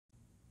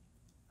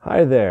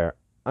Hi there,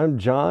 I'm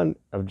John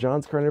of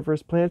John's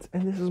Carnivorous Plants,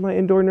 and this is my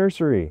indoor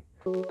nursery.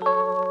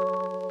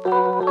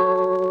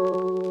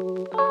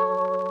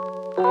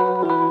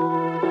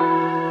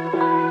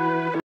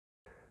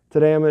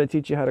 Today I'm going to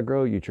teach you how to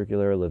grow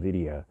Utricularia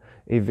Livida,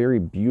 a very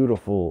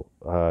beautiful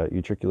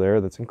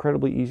Utricularia that's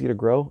incredibly easy to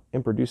grow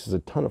and produces a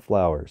ton of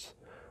flowers.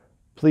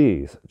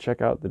 Please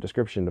check out the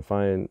description to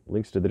find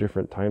links to the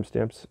different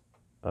timestamps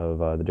of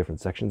the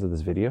different sections of this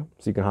video,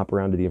 so you can hop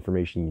around to the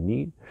information you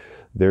need.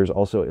 There's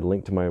also a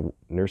link to my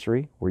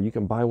nursery where you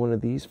can buy one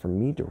of these from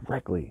me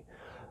directly.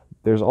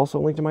 There's also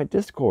a link to my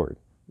Discord,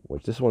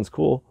 which this one's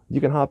cool.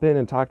 You can hop in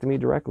and talk to me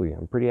directly.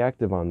 I'm pretty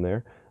active on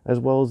there, as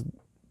well as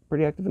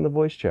pretty active in the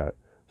voice chat.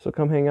 So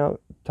come hang out,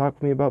 talk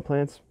with me about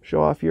plants,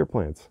 show off your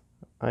plants.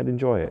 I'd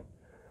enjoy it.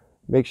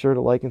 Make sure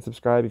to like and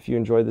subscribe if you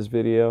enjoyed this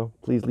video.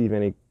 Please leave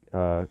any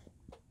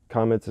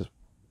comments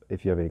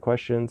if you have any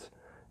questions,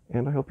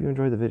 and I hope you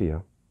enjoy the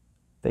video.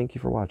 Thank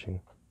you for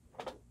watching.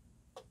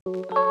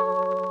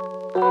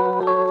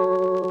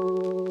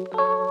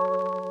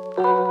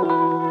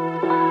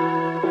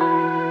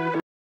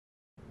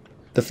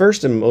 The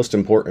first and most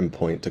important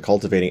point to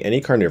cultivating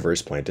any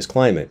carnivorous plant is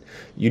climate.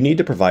 You need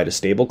to provide a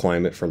stable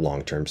climate for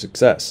long-term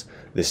success.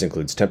 This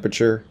includes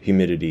temperature,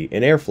 humidity,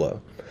 and airflow.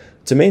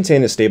 To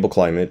maintain a stable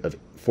climate of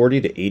 40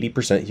 to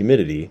 80%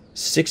 humidity,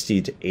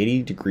 60 to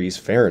 80 degrees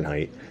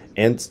Fahrenheit,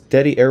 and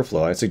steady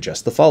airflow, I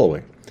suggest the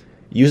following.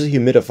 Use a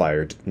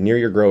humidifier near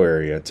your grow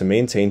area to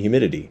maintain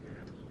humidity.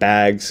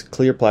 Bags,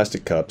 clear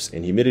plastic cups,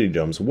 and humidity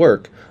domes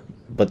work,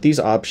 but these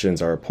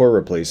options are a poor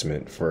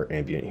replacement for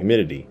ambient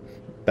humidity.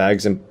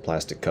 Bags and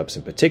plastic cups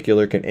in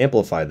particular can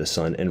amplify the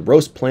sun and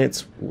roast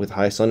plants with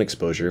high sun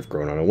exposure if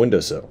grown on a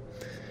windowsill.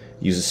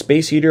 Use a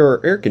space heater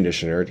or air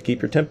conditioner to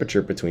keep your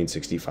temperature between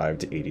 65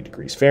 to 80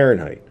 degrees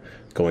Fahrenheit.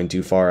 Going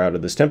too far out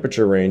of this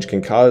temperature range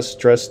can cause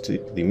stress to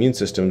the immune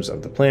systems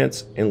of the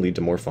plants and lead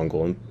to more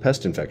fungal and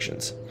pest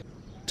infections.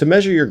 To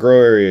measure your grow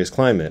area's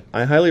climate,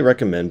 I highly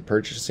recommend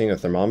purchasing a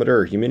thermometer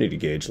or humidity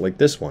gauge like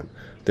this one.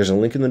 There's a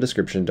link in the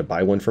description to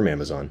buy one from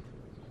Amazon.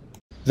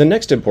 The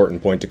next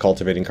important point to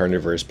cultivating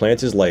carnivorous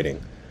plants is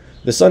lighting.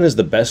 The sun is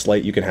the best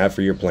light you can have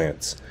for your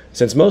plants.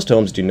 Since most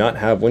homes do not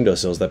have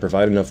windowsills that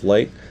provide enough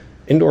light,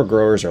 indoor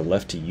growers are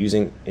left to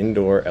using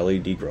indoor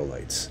LED grow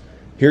lights.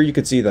 Here you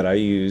can see that I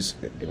use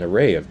an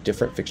array of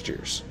different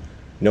fixtures.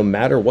 No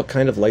matter what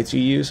kind of lights you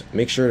use,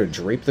 make sure to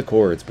drape the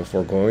cords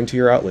before going to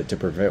your outlet to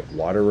prevent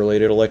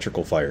water-related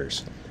electrical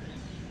fires.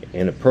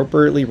 An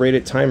appropriately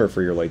rated timer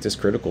for your lights is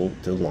critical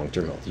to the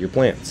long-term health of your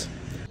plants.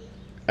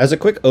 As a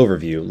quick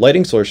overview,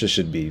 lighting sources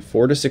should be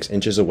 4 to 6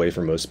 inches away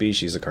from most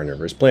species of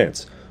carnivorous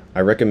plants. I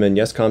recommend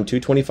Yescom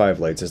 225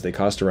 lights as they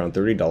cost around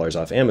 $30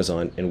 off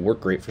Amazon and work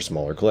great for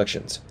smaller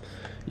collections.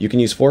 You can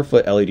use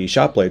 4-foot LED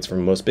shop lights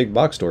from most big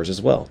box stores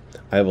as well.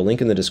 I have a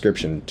link in the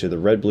description to the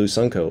red-blue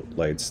Suncoat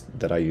lights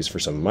that I use for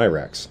some of my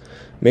racks.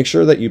 Make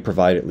sure that you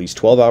provide at least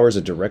 12 hours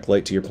of direct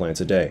light to your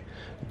plants a day.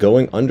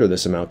 Going under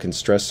this amount can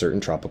stress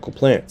certain tropical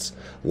plants.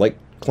 Like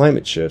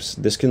climate shifts,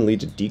 this can lead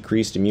to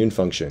decreased immune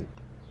function.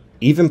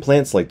 Even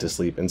plants like to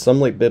sleep, and some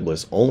like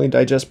Biblis only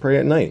digest prey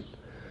at night.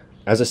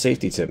 As a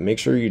safety tip, make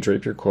sure you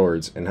drape your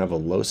cords and have a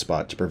low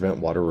spot to prevent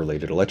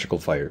water-related electrical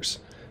fires.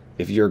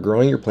 If you're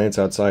growing your plants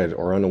outside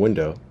or on a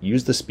window,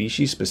 use the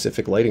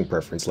species-specific lighting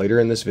preference later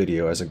in this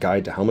video as a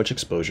guide to how much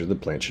exposure the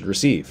plant should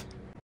receive.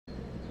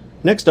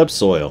 Next up,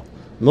 soil.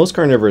 Most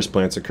carnivorous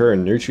plants occur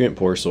in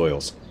nutrient-poor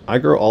soils. I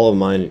grow all of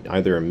mine in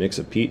either a mix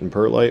of peat and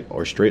perlite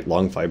or straight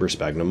long fiber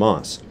sphagnum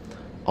moss.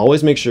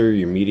 Always make sure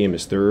your medium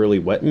is thoroughly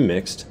wet and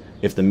mixed.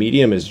 If the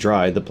medium is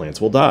dry, the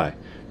plants will die.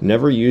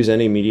 Never use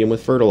any medium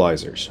with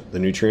fertilizers. The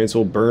nutrients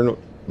will burn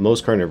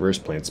most carnivorous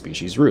plant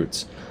species'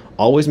 roots.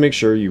 Always make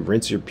sure you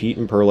rinse your peat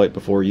and perlite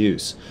before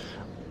use.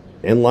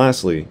 And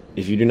lastly,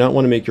 if you do not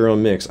want to make your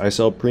own mix, I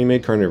sell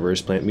pre-made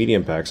carnivorous plant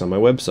medium packs on my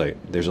website.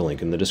 There's a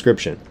link in the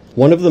description.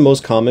 One of the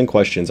most common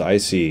questions I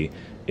see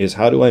is,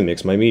 how do I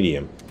mix my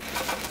medium?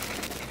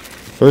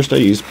 First I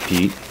use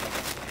peat,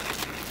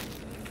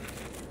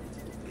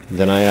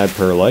 then I add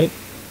perlite.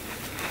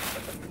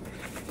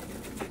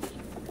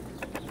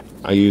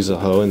 I use a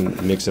hoe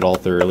and mix it all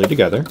thoroughly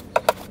together.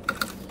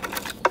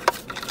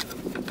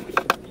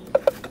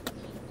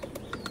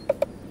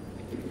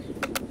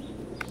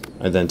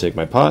 I then take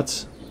my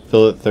pots,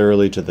 fill it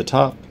thoroughly to the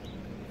top,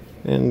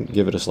 and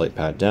give it a slight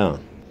pat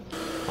down.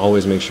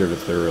 Always make sure to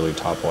thoroughly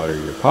top water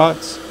your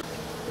pots.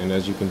 And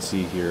as you can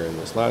see here in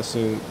this last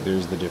scene,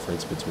 there's the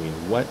difference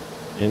between wet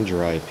and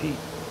dry peat.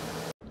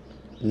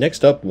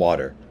 Next up,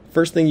 water.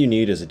 First thing you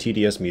need is a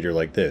TDS meter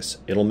like this.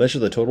 It'll measure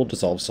the total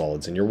dissolved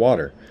solids in your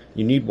water.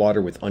 You need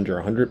water with under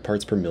 100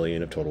 parts per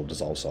million of total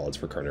dissolved solids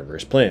for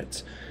carnivorous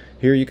plants.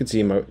 Here you can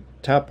see my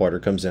tap water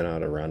comes in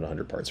at around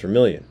 100 parts per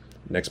million.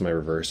 Next, my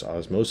reverse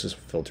osmosis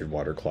filtered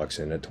water clocks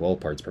in at 12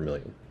 parts per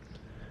million.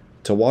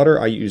 To water,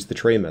 I use the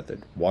tray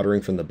method,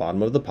 watering from the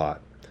bottom of the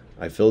pot.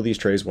 I fill these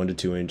trays 1 to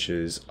 2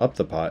 inches up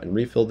the pot and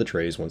refill the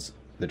trays once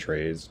the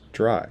tray is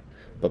dry,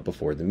 but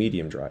before the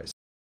medium dries.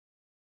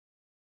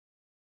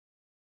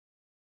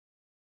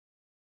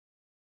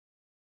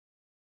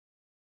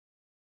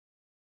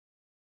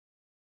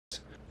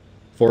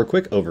 For a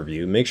quick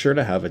overview, make sure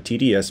to have a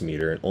TDS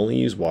meter and only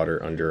use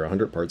water under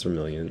 100 parts per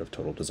million of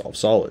total dissolved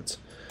solids.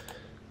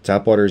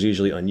 Tap water is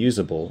usually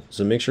unusable,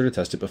 so make sure to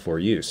test it before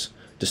use.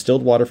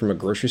 Distilled water from a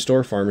grocery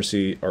store,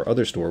 pharmacy, or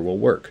other store will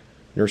work.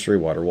 Nursery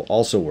water will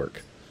also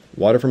work.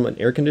 Water from an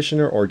air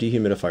conditioner or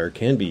dehumidifier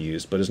can be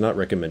used, but is not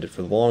recommended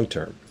for the long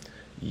term.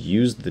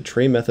 Use the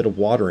tray method of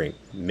watering.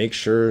 Make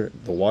sure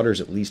the water is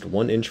at least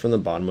 1 inch from the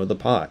bottom of the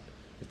pot.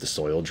 If the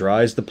soil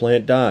dries, the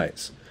plant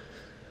dies.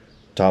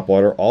 Top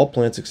water all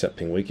plants except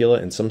Pinguicula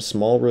and some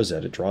small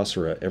rosette at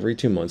Drosera every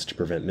 2 months to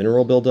prevent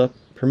mineral buildup,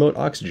 promote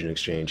oxygen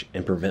exchange,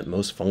 and prevent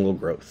most fungal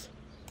growth.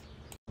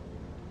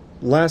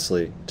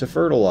 Lastly, to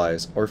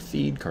fertilize or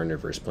feed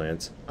carnivorous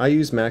plants, I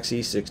use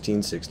Maxi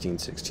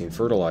 16-16-16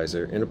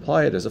 fertilizer and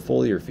apply it as a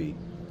foliar feed.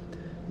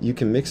 You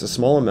can mix a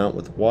small amount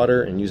with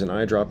water and use an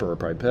eyedropper or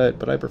pipette,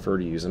 but I prefer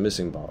to use a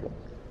mixing bottle.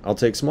 I'll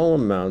take small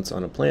amounts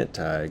on a plant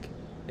tag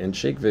and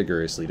shake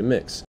vigorously to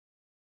mix.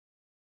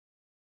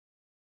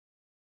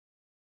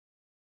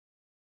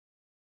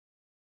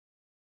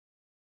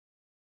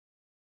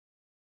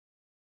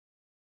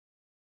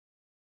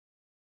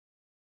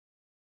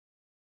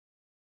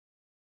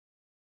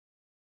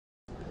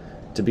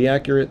 To be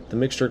accurate, the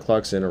mixture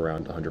clocks in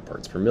around 100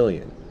 parts per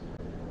million.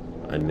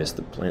 I mist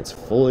the plant's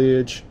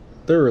foliage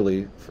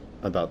thoroughly for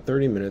about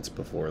 30 minutes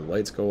before the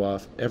lights go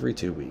off every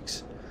 2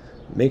 weeks.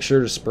 Make sure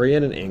to spray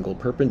at an angle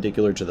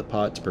perpendicular to the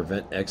pot to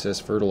prevent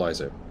excess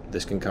fertilizer.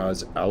 This can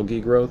cause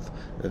algae growth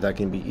that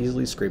can be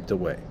easily scraped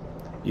away.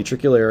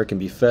 Utricularia can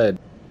be fed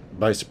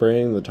by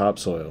spraying the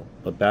topsoil,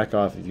 but back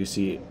off if you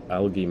see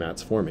algae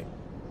mats forming.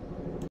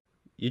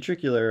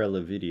 Utricularia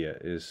Livida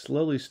is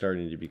slowly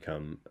starting to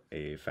become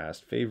a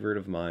fast favorite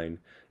of mine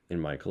in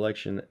my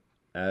collection,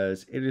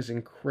 as it is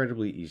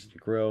incredibly easy to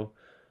grow,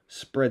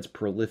 spreads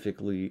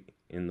prolifically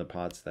in the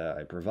pots that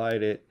I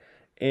provide it,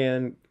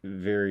 and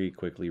very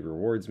quickly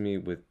rewards me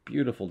with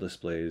beautiful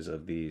displays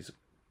of these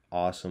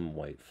awesome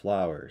white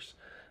flowers.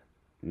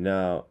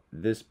 Now,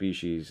 this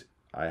species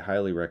I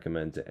highly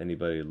recommend to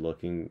anybody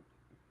looking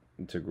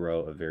to grow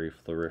a very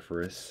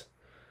floriferous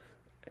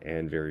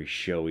and very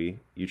showy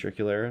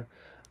Utricularia.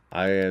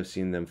 I have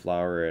seen them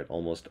flower at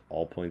almost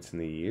all points in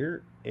the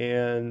year,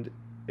 and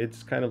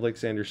it's kind of like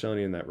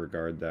Sandersoni in that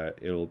regard, that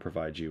it'll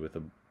provide you with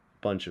a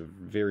bunch of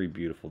very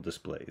beautiful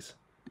displays.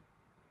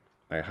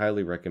 I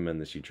highly recommend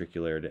this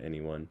Utricularia to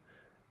anyone,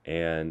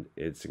 and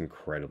it's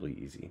incredibly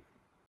easy.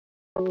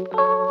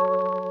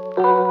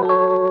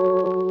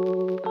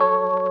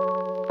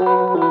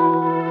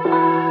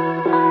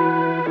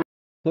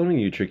 Cloning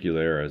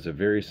Utricularia is a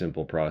very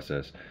simple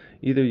process,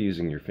 either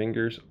using your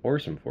fingers or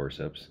some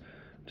forceps.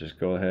 Just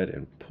go ahead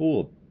and pull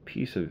a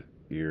piece of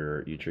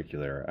your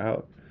Utricularia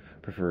out,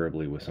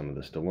 preferably with some of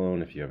the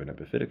stolone if you have an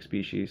epiphytic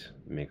species.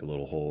 Make a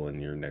little hole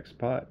in your next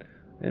pot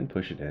and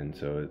push it in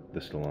so the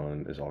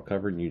stolone is all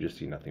covered and you just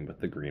see nothing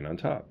but the green on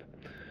top.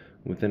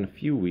 Within a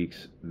few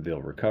weeks,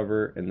 they'll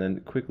recover and then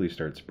quickly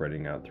start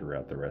spreading out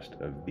throughout the rest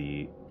of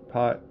the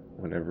pot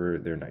whenever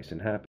they're nice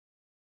and happy.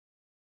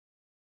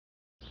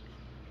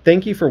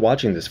 Thank you for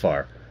watching this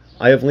far.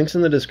 I have links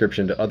in the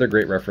description to other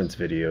great reference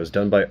videos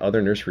done by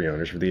other nursery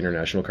owners for the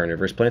International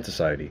Carnivorous Plant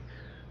Society.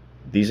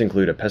 These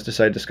include a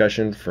pesticide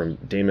discussion from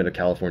Damon of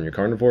California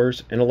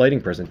Carnivores and a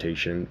lighting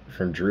presentation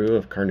from Drew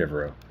of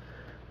Carnivoro.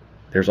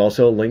 There's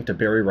also a link to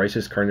Barry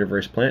Rice's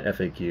Carnivorous Plant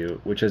FAQ,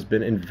 which has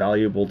been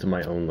invaluable to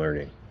my own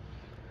learning.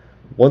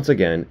 Once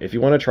again, if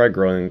you want to try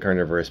growing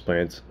carnivorous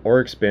plants or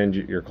expand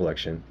your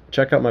collection,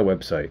 check out my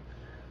website.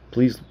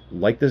 Please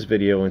like this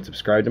video and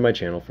subscribe to my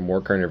channel for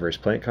more carnivorous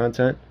plant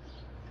content.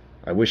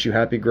 I wish you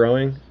happy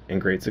growing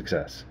and great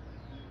success.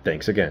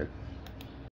 Thanks again.